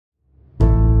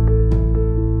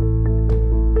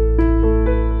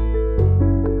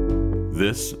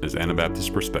This is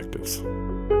Anabaptist Perspectives.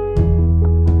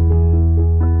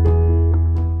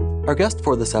 Our guest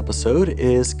for this episode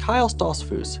is Kyle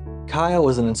Stoltzfus. Kyle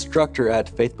is an instructor at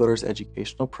Faith Builders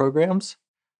Educational Programs,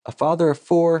 a father of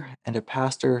four, and a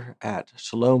pastor at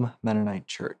Shalom Mennonite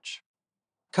Church.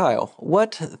 Kyle,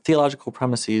 what theological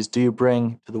premises do you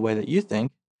bring to the way that you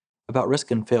think about risk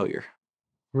and failure?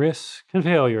 Risk and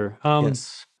failure.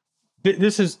 Yes.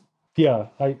 This is,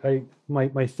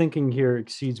 my thinking here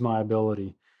exceeds my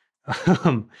ability.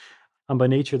 I'm by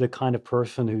nature the kind of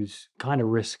person who's kind of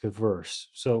risk averse.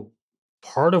 So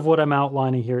part of what I'm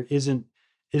outlining here isn't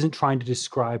trying to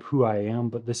describe who I am,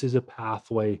 but this is a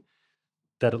pathway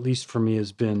that, at least for me,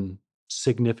 has been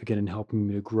significant in helping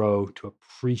me to grow to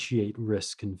appreciate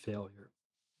risk and failure.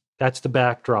 That's the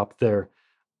backdrop there.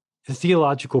 The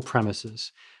theological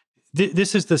premises.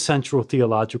 This is the central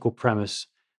theological premise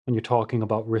when you're talking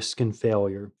about risk and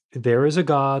failure. There is a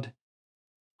God.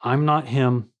 I'm not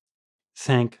him.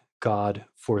 Thank God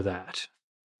for that.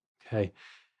 Okay.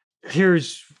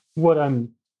 Here's what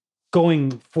I'm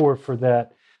going for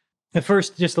that. At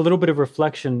first, just a little bit of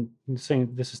reflection,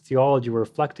 saying this is theology. We're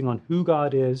reflecting on who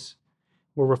God is.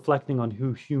 We're reflecting on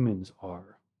who humans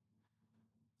are.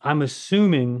 I'm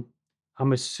assuming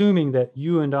that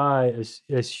you and I,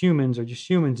 as humans, or just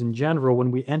humans in general,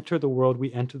 when we enter the world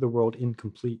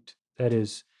incomplete. That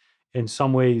is, in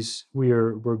some ways,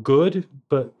 we're good,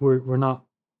 but we're not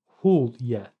whole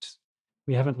yet.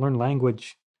 We haven't learned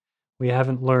language. We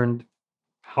haven't learned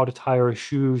how to tie our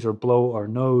shoes or blow our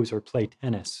nose or play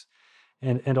tennis.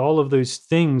 And all of those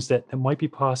things that might be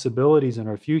possibilities in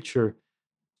our future,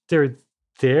 they're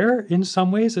there in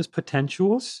some ways as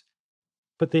potentials,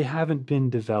 but they haven't been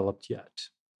developed yet.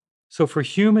 So for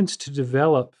humans to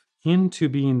develop into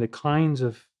being the kinds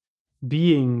of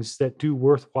beings that do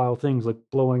worthwhile things like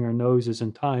blowing our noses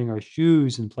and tying our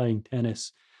shoes and playing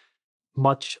tennis,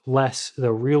 much less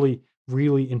the really,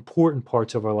 really important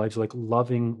parts of our lives, like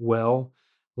loving well,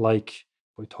 like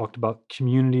we talked about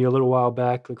community a little while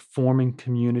back, like forming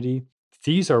community.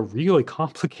 These are really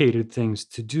complicated things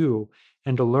to do.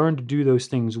 And to learn to do those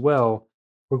things well,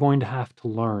 we're going to have to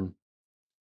learn.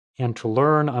 And to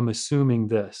learn, I'm assuming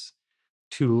this.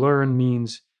 To learn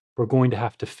means we're going to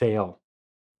have to fail.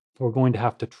 We're going to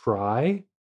have to try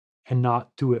and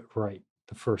not do it right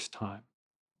the first time.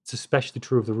 It's especially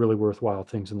true of the really worthwhile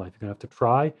things in life. You're going to have to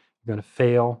try, you're going to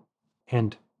fail,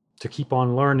 and to keep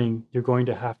on learning, you're going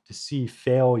to have to see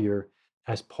failure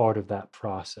as part of that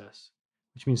process,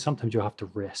 which means sometimes you'll have to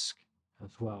risk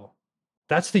as well.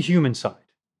 That's the human side.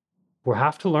 We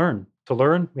have to learn. To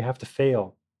learn, we have to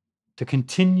fail. To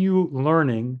continue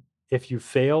learning, if you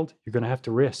failed, you're going to have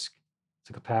to risk.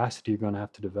 It's a capacity you're going to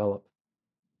have to develop.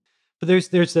 But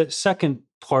there's that second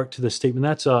part to the statement.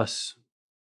 That's us.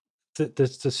 The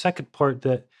second part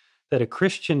that a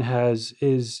Christian has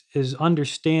is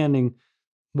understanding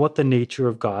what the nature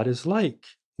of God is like,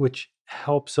 which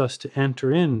helps us to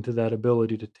enter into that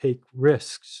ability to take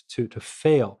risks, to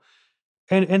fail.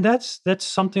 And that's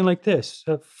something like this.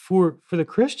 For the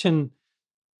Christian,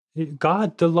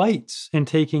 God delights in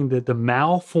taking the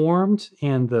malformed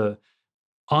and the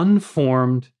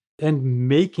unformed and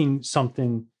making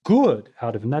something good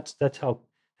out of it. And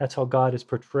that's how God is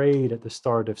portrayed at the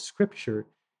start of Scripture.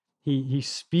 He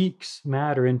speaks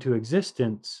matter into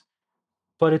existence,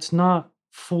 but it's not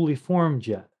fully formed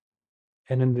yet.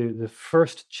 And in the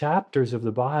first chapters of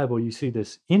the Bible, you see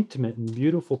this intimate and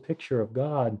beautiful picture of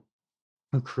God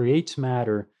who creates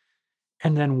matter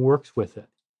and then works with it.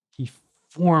 He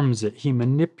forms it. He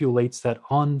manipulates that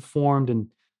unformed and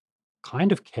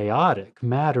kind of chaotic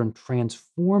matter and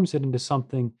transforms it into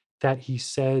something that he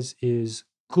says is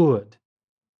good.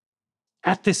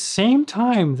 At the same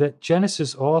time that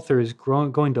Genesis author is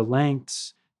going to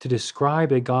lengths to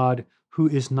describe a God who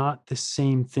is not the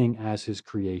same thing as his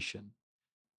creation.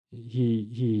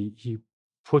 He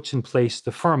puts in place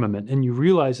the firmament, and you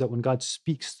realize that when God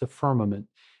speaks the firmament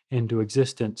into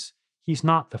existence, he's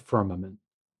not the firmament,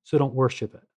 so don't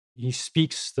worship it. He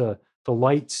speaks the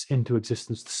lights into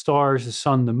existence, the stars, the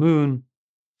sun, the moon,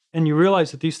 and you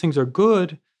realize that these things are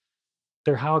good.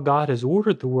 They're how God has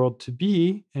ordered the world to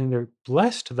be, and they're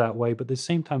blessed that way, but at the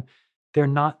same time, they're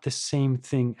not the same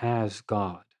thing as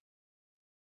God.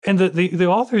 And the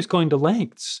author is going to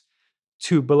lengths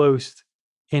to both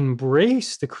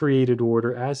embrace the created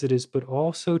order as it is, but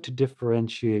also to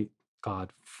differentiate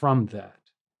God from that.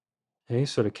 Okay,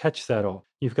 so to catch that all,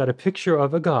 you've got a picture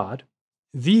of a God,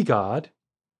 the God.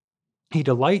 He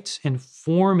delights in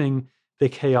forming the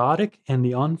chaotic and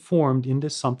the unformed into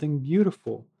something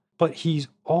beautiful, but he's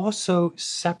also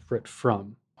separate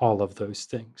from all of those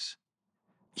things.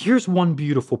 Here's one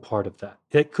beautiful part of that.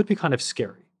 It could be kind of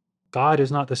scary. God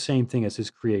is not the same thing as his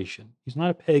creation. He's not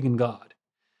a pagan God.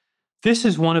 This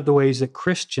is one of the ways that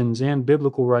Christians and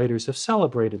biblical writers have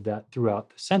celebrated that throughout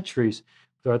the centuries,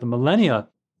 throughout the millennia.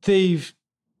 They've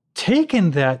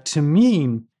taken that to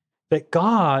mean that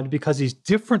God, because he's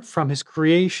different from his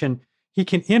creation, he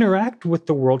can interact with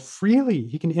the world freely.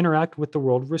 He can interact with the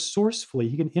world resourcefully.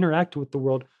 He can interact with the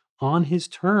world on his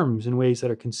terms in ways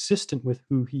that are consistent with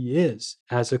who he is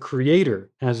as a creator,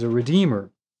 as a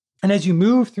redeemer. And as you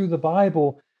move through the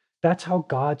Bible, that's how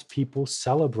God's people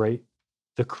celebrate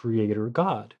the creator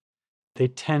God. They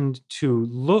tend to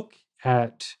look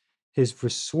at his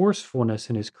resourcefulness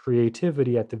and his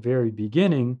creativity at the very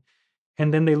beginning,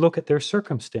 and then they look at their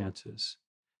circumstances.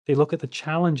 They look at the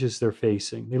challenges they're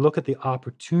facing. They look at the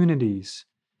opportunities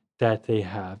that they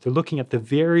have. They're looking at the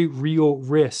very real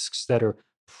risks that are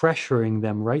pressuring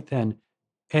them right then.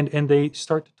 And they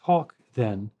start to talk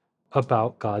then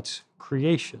about God's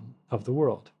creation of the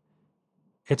world.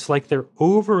 It's like they're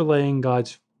overlaying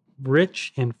God's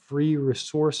rich and free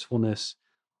resourcefulness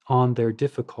on their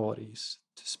difficulties.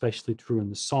 It's especially true in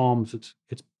the Psalms.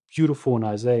 It's beautiful in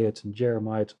Isaiah. It's in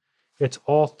Jeremiah. It's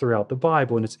all throughout the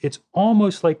Bible, and it's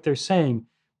almost like they're saying,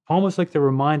 almost like they're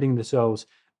reminding themselves,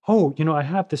 "Oh, I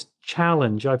have this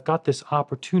challenge. I've got this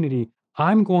opportunity.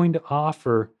 I'm going to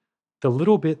offer the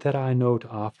little bit that I know to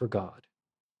offer God.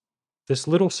 This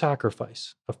little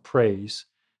sacrifice of praise,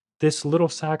 this little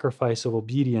sacrifice of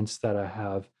obedience that I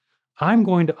have. I'm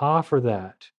going to offer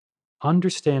that,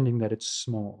 understanding that it's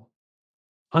small,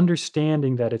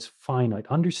 understanding that it's finite,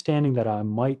 understanding that I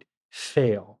might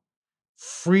fail,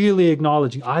 freely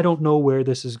acknowledging I don't know where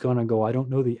this is going to go. I don't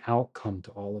know the outcome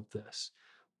to all of this,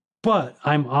 but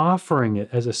I'm offering it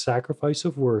as a sacrifice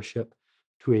of worship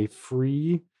to a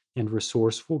free and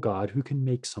resourceful God who can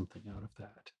make something out of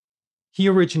that. He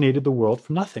originated the world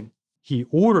from nothing. He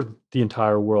ordered the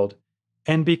entire world.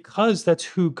 And because that's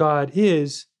who God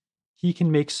is, he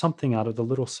can make something out of the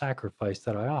little sacrifice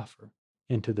that I offer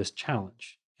into this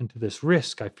challenge, into this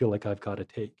risk I feel like I've got to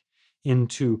take,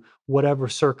 into whatever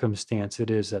circumstance it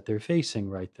is that they're facing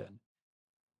right then.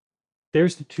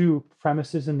 There's the two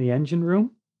premises in the engine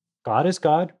room. God is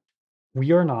God.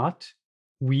 We are not.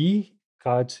 We,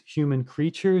 God's human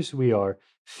creatures, we are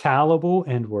fallible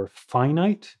and we're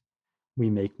finite. We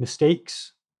make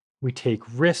mistakes. We take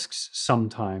risks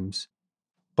sometimes,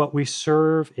 but we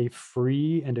serve a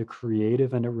free and a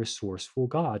creative and a resourceful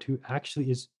God who actually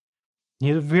he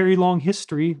has a very long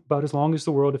history, about as long as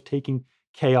the world, of taking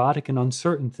chaotic and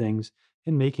uncertain things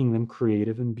and making them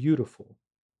creative and beautiful.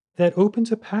 That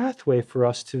opens a pathway for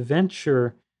us to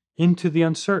venture into the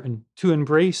uncertain, to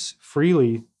embrace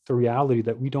freely the reality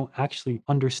that we don't actually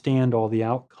understand all the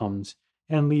outcomes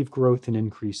and leave growth and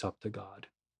increase up to God.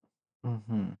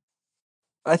 Hmm.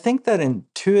 I think that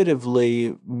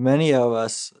intuitively, many of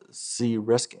us see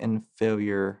risk and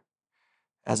failure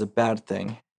as a bad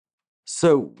thing.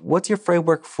 So, what's your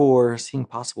framework for seeing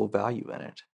possible value in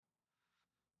it?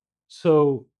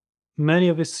 So many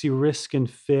of us see risk and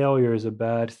failure as a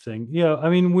bad thing. Yeah, I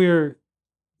mean,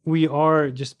 we are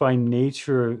just by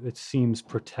nature, it seems,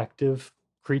 protective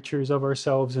creatures of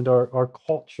ourselves, and our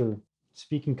culture,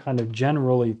 speaking kind of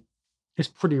generally, is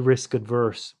pretty risk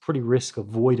adverse, pretty risk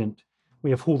avoidant.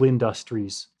 We have whole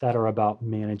industries that are about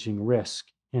managing risk,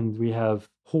 and we have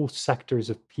whole sectors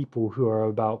of people who are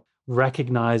about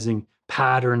recognizing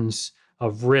patterns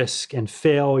of risk and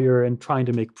failure and trying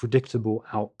to make predictable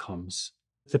outcomes.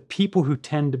 The people who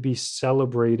tend to be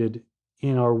celebrated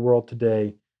in our world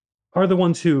today are the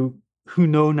ones who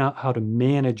know now how to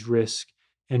manage risk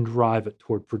and drive it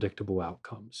toward predictable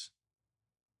outcomes.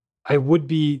 I would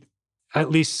be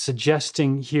at least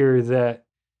suggesting here that,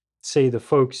 say, the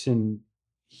folks in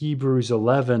Hebrews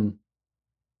 11,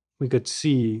 we could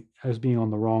see as being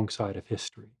on the wrong side of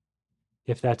history,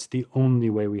 if that's the only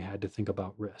way we had to think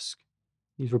about risk.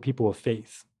 These were people of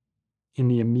faith. In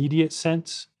the immediate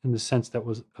sense, in the sense that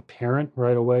was apparent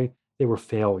right away, they were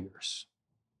failures.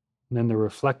 And then they're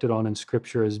reflected on in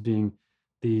Scripture as being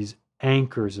these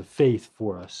anchors of faith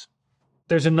for us.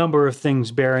 There's a number of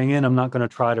things bearing in. I'm not going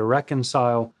to try to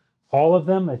reconcile all of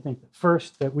them. I think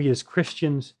first that we as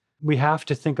Christians, we have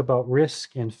to think about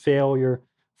risk and failure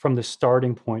from the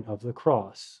starting point of the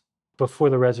cross. Before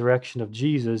the resurrection of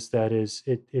Jesus, that is,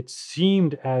 it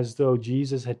seemed as though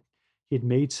Jesus he'd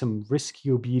made some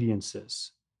risky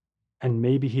obediences, and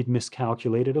maybe he'd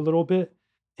miscalculated a little bit,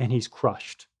 and he's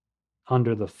crushed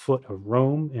under the foot of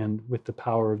Rome and with the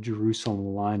power of Jerusalem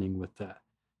aligning with that.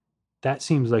 That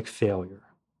seems like failure.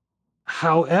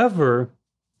 However,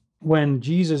 when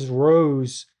Jesus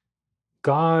rose,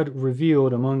 God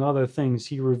revealed, among other things,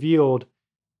 he revealed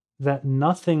that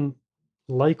nothing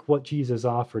like what Jesus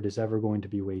offered is ever going to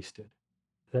be wasted.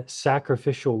 That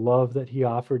sacrificial love that he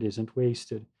offered isn't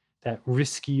wasted. That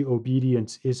risky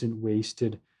obedience isn't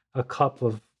wasted. A cup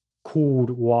of cooled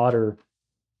water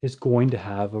is going to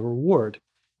have a reward.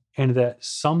 And that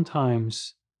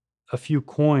sometimes a few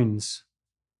coins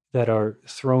that are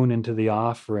thrown into the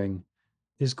offering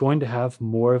is going to have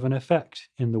more of an effect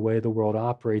in the way the world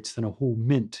operates than a whole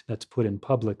mint that's put in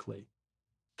publicly.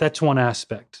 That's one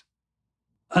aspect.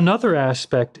 Another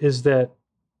aspect is that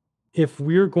if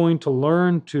we're going to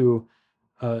learn to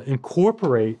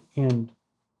incorporate and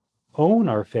own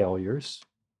our failures,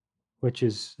 which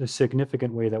is a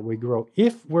significant way that we grow,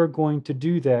 if we're going to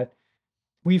do that,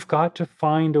 we've got to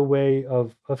find a way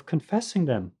of confessing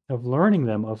them, of learning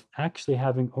them, of actually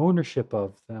having ownership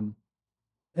of them.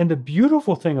 And the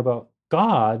beautiful thing about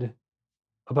God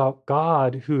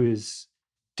who is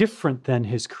different than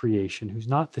his creation, who's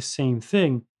not the same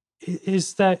thing,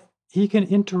 is that he can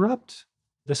interrupt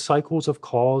the cycles of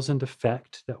cause and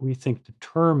effect that we think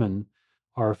determine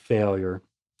our failure.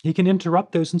 He can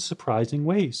interrupt those in surprising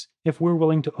ways if we're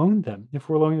willing to own them, if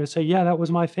we're willing to say, yeah, that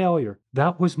was my failure,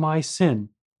 that was my sin.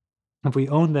 If we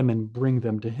own them and bring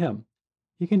them to him,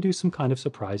 he can do some kind of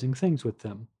surprising things with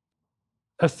them.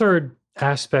 A third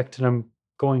aspect, and I'm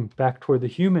going back toward the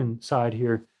human side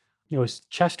here, it's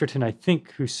Chesterton, I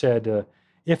think, who said,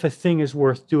 if a thing is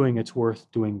worth doing, it's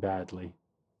worth doing badly.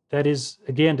 That is,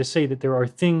 again, to say that there are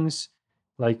things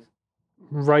like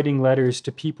writing letters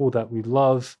to people that we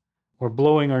love or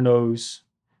blowing our nose,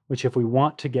 which if we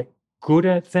want to get good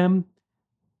at them,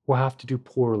 we'll have to do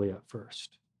poorly at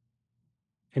first.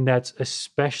 And that's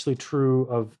especially true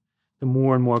of the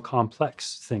more and more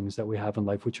complex things that we have in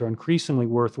life, which are increasingly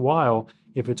worthwhile.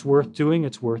 If it's worth doing,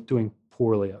 it's worth doing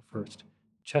poorly at first.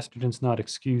 Chesterton's not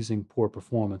excusing poor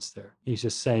performance there. He's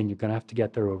just saying you're going to have to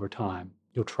get there over time.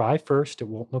 You'll try first, it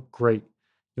won't look great.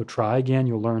 You'll try again,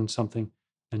 you'll learn something,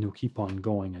 and you'll keep on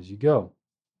going as you go.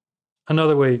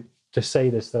 Another way to say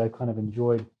this that I kind of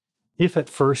enjoyed, if at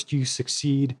first you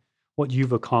succeed, what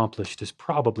you've accomplished is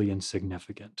probably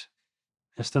insignificant.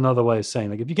 Just another way of saying,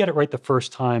 like, if you get it right the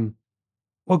first time,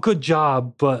 well, good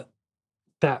job, but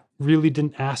that really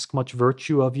didn't ask much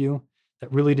virtue of you.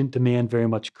 That really didn't demand very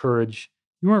much courage.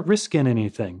 You weren't risking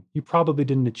anything. You probably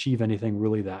didn't achieve anything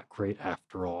really that great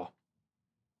after all.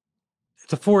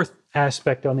 The fourth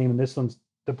aspect I'll name, and this one's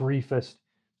the briefest,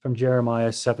 from Jeremiah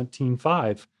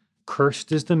 17:5.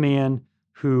 Cursed is the man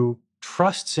who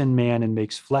trusts in man and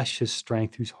makes flesh his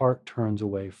strength, whose heart turns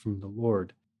away from the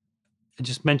Lord. I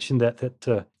just mentioned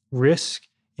that risk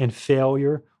and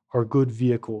failure are good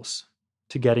vehicles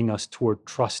to getting us toward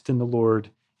trust in the Lord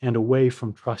and away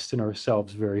from trust in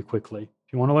ourselves very quickly.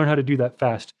 If you want to learn how to do that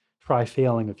fast, try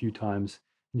failing a few times,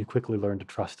 and you quickly learn to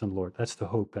trust in the Lord. That's the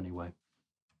hope, anyway.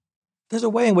 There's a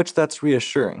way in which that's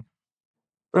reassuring.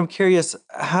 But I'm curious,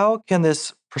 how can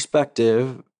this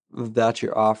perspective that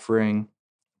you're offering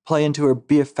play into or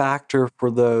be a factor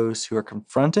for those who are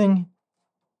confronting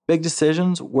big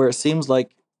decisions where it seems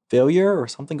like failure or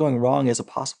something going wrong is a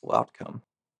possible outcome?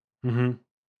 Mm-hmm.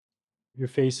 You're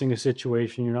facing a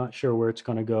situation, you're not sure where it's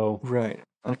going to go. Right.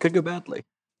 And it could go badly.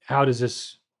 How does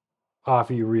this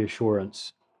offer you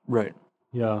reassurance? Right.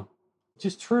 Yeah. It's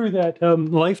just true that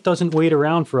life doesn't wait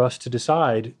around for us to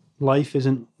decide. Life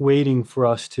isn't waiting for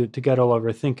us to get all of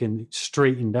our thinking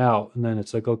straightened out. And then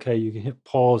it's like, okay, you can hit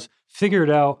pause, figure it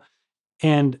out.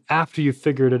 And after you've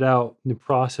figured it out and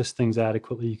process things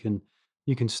adequately,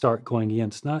 you can start going again.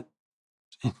 It's not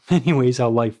in many ways how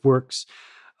life works.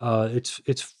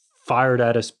 It's fired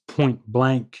at us point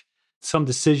blank. Some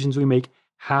decisions we make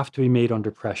have to be made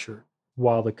under pressure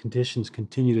while the conditions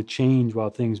continue to change, while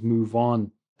things move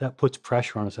on. That puts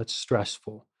pressure on us. That's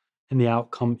stressful. And the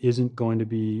outcome isn't going to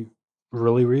be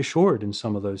really reassured in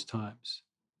some of those times.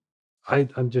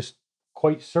 I'm just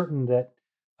quite certain that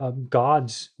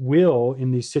God's will in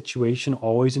these situations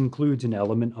always includes an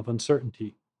element of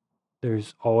uncertainty.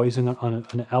 There's always an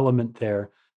element there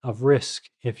of risk.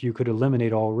 If you could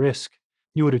eliminate all risk,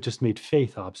 you would have just made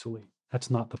faith obsolete.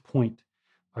 That's not the point.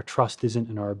 Our trust isn't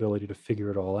in our ability to figure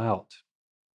it all out.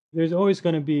 There's always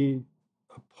going to be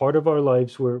a part of our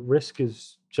lives where risk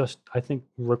is just, I think,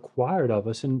 required of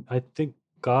us. And I think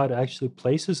God actually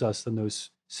places us in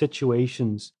those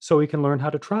situations so we can learn how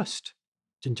to trust.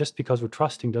 And just because we're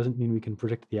trusting doesn't mean we can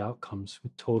predict the outcomes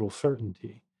with total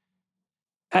certainty.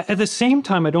 At the same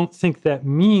time, I don't think that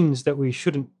means that we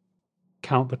shouldn't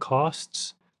count the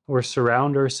costs or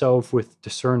surround ourselves with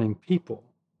discerning people.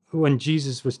 When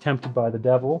Jesus was tempted by the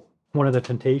devil, one of the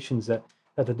temptations that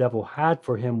the devil had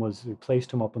for him was he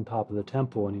placed him up on top of the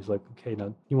temple. And he's like, okay,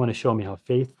 now you want to show me how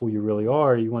faithful you really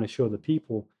are. You want to show the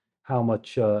people how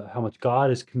much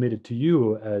God is committed to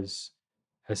you as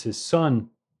his son.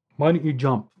 Why don't you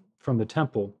jump from the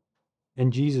temple?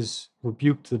 And Jesus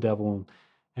rebuked the devil,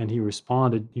 and he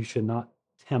responded, you should not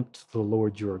tempt the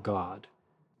Lord your God.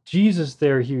 Jesus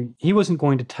there, he wasn't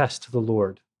going to test the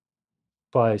Lord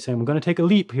by saying, I'm going to take a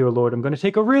leap here, Lord. I'm going to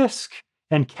take a risk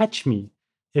and catch me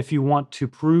if you want to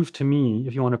prove to me,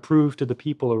 if you want to prove to the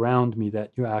people around me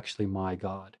that you're actually my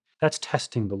God. That's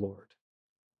testing the Lord.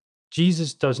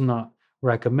 Jesus does not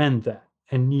recommend that,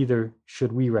 and neither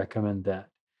should we recommend that.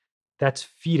 That's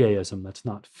fideism, that's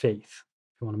not faith,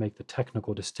 if you want to make the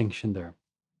technical distinction there.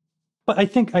 But I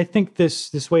think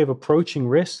this way of approaching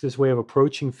risk, this way of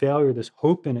approaching failure, this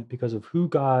hope in it because of who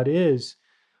God is,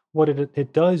 what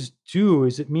it does do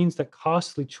is it means that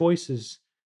costly choices,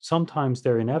 sometimes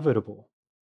they're inevitable,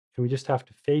 and we just have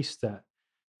to face that.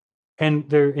 And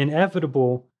they're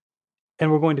inevitable,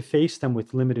 and we're going to face them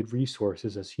with limited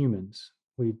resources as humans.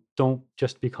 We don't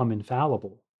just become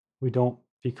infallible. We don't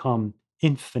become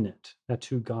infinite. That's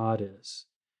who God is.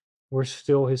 We're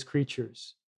still his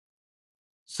creatures.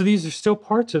 So these are still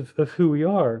parts of who we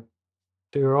are.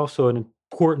 They're also an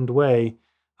important way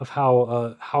of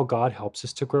how God helps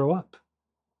us to grow up.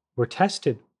 We're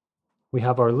tested. We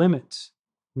have our limits.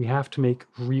 We have to make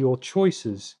real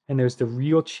choices. And there's the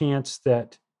real chance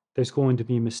that there's going to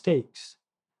be mistakes.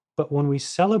 But when we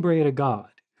celebrate a God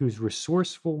who's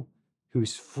resourceful,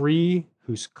 who's free,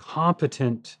 who's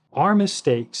competent, our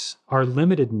mistakes, our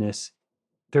limitedness,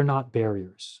 they're not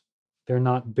barriers. They're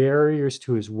not barriers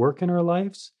to his work in our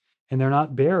lives, and they're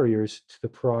not barriers to the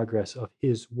progress of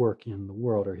his work in the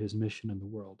world or his mission in the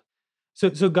world.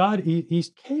 So God, he's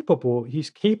capable. He's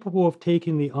capable of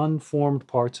taking the unformed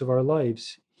parts of our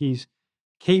lives. He's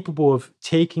capable of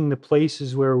taking the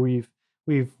places where we've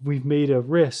made a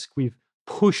risk. We've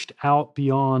pushed out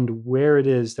beyond where it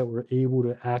is that we're able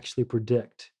to actually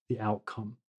predict the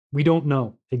outcome. We don't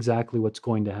know exactly what's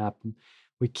going to happen.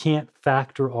 We can't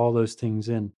factor all those things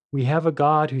in. We have a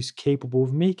God who's capable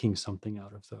of making something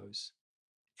out of those.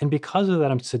 And because of that,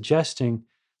 I'm suggesting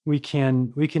we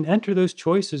can enter those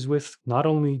choices with not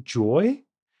only joy,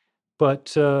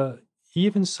 but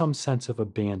even some sense of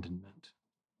abandonment.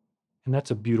 And that's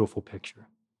a beautiful picture.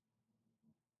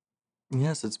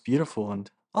 Yes, it's beautiful and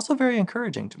also very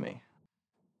encouraging to me.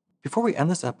 Before we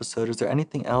end this episode, is there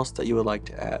anything else that you would like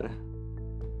to add?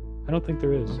 I don't think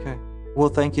there is. Okay. Well,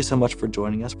 thank you so much for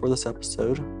joining us for this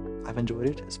episode. I've enjoyed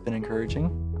it. It's been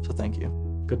encouraging. So thank you.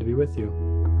 Good to be with you.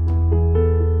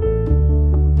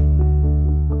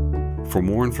 For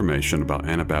more information about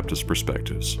Anabaptist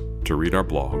Perspectives, to read our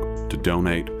blog, to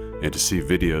donate, and to see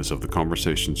videos of the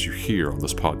conversations you hear on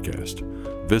this podcast,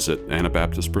 visit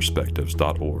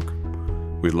AnabaptistPerspectives.org.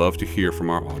 We'd love to hear from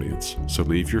our audience, so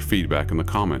leave your feedback in the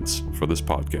comments for this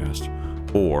podcast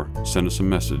or send us a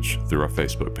message through our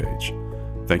Facebook page.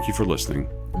 Thank you for listening,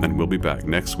 and we'll be back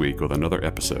next week with another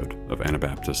episode of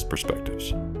Anabaptist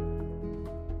Perspectives.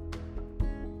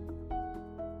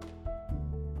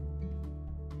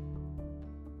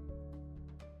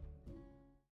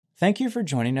 Thank you for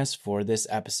joining us for this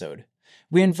episode.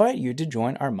 We invite you to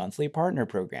join our monthly partner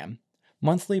program.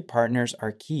 Monthly partners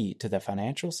are key to the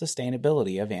financial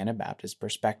sustainability of Anabaptist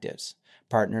Perspectives.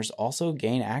 Partners also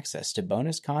gain access to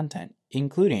bonus content,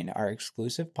 including our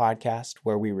exclusive podcast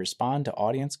where we respond to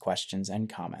audience questions and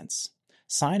comments.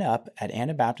 Sign up at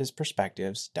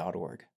AnabaptistPerspectives.org.